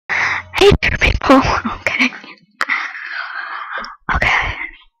nature, people. Okay. Okay.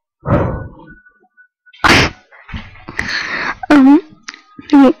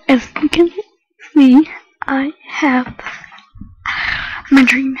 As you can see, I have my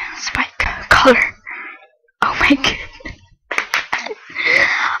dream spike color. Oh my goodness.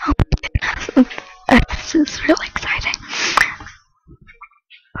 Oh my goodness. This is really exciting.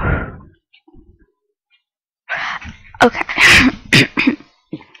 Okay.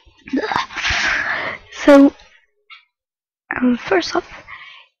 So, first off,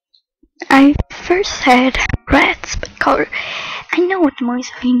 I first said red spike color. I know what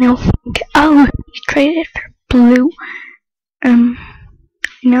most of you know think. Oh, you traded it for blue.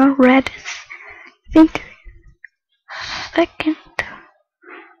 Red is, I think, second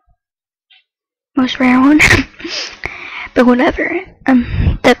most rare one. But whatever.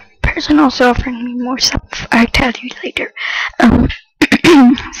 The person also offered me more stuff. I'll tell you later.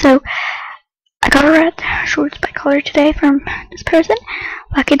 So I got a red shorts by color today from this person,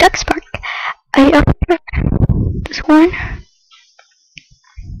 Lucky Duck Spark. I offered this one,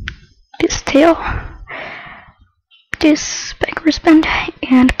 this tail, this spike wristband,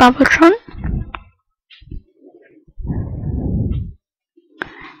 and Bobbletron.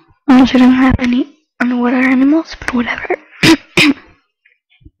 I also don't have any underwater animals, but whatever.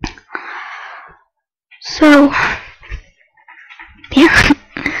 So, yeah.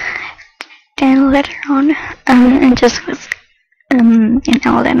 Then later on, it just was an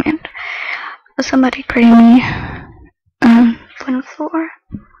element. Somebody created me one floor,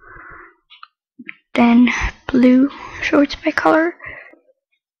 then blue shorts by color,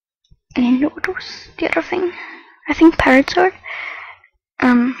 and what was the other thing? I think parrot sword.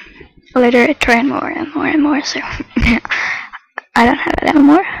 Later I tried more and more and more, so yeah, I don't have it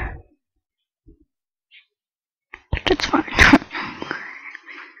anymore. But that's fine.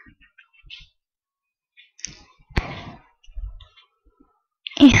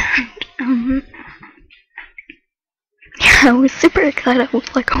 And yeah, I was super excited. I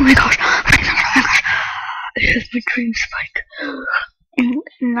was like, oh my gosh, oh my gosh, oh my gosh, this is my dream spike. And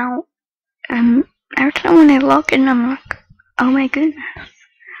now, every time when I log in, I'm like, oh my goodness,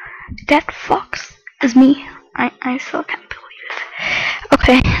 that fox is me. I still can't believe it.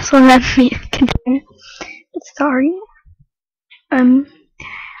 Okay, so let me continue the story. I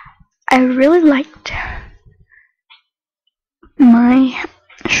really liked my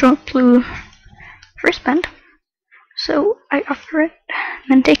short blue wristband, so I offered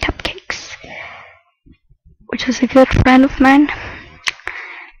xMimiCupcakes, which is a good friend of mine.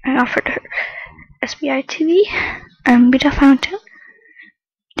 I offered her SBI TV, Beta Fountain,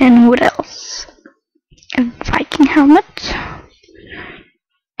 then what else? A Viking helmet,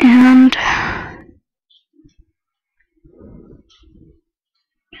 and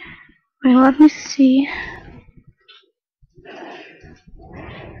wait, let me see.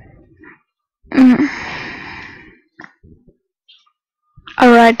 A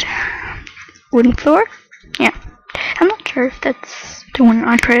red wooden floor. Yeah, I'm not sure if that's the one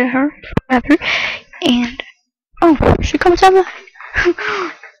I traded her, whatever. And oh, she comes out.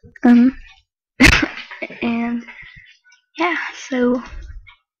 And yeah, so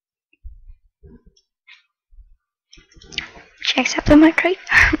she accepted my trade,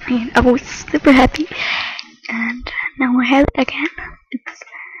 and I was super happy. And now I have it again. It's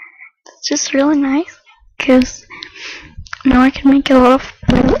just really nice because now I can make a lot of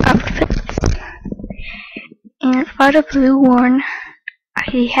blue outfits. And for the blue one,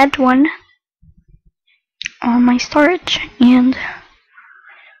 I had one on my storage, and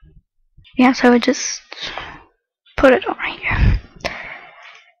yeah, so I just put it on right here.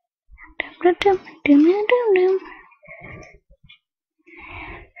 Whatever.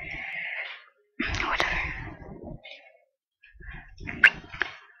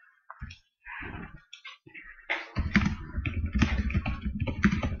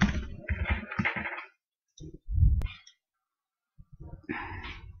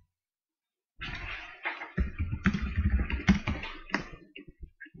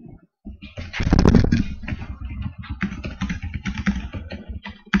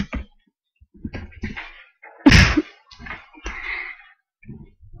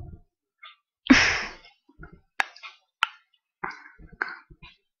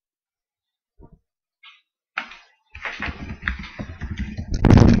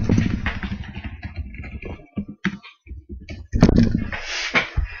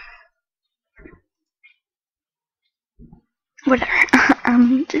 Whatever.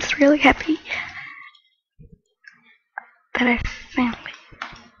 I'm just really happy that I finally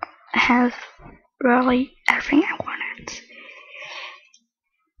have really everything I wanted.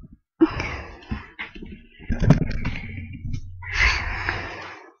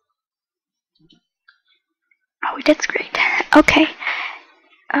 that's great. Okay.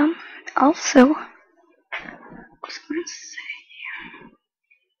 Also, I was gonna say.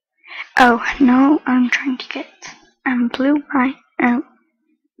 Oh no, I'm trying to get blue vines.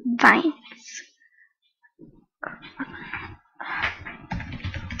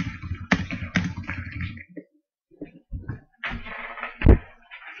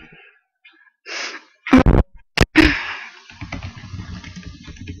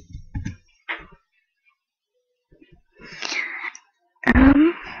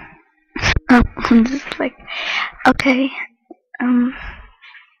 I'm just like, okay, I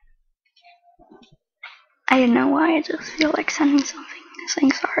don't know why, I just feel like sending something,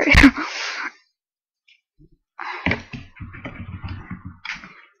 saying sorry.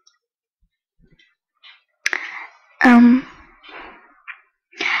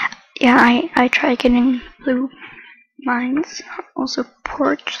 Yeah, I tried getting blue vines, also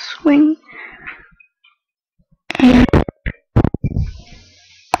porch swing, and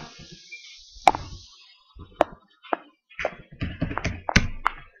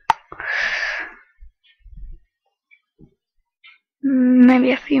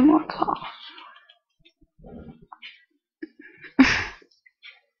maybe a few more claws.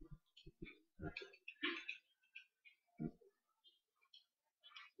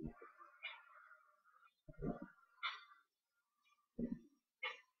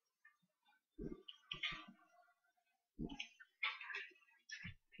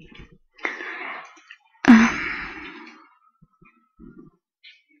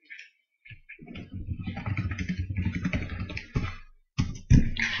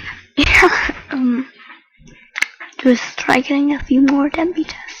 Yeah, just try getting a few more Debbie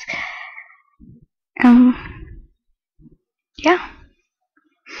tests. Yeah.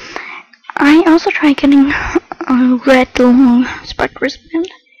 I also tried getting a red long spark wristband,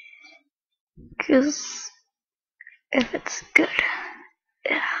 because if it's good,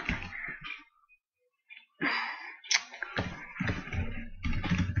 yeah.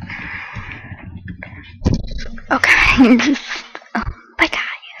 Okay, just bye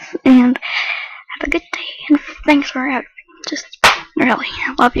guys, and have a good day, and thanks for having me. Just really,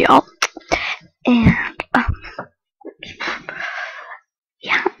 I love you all, and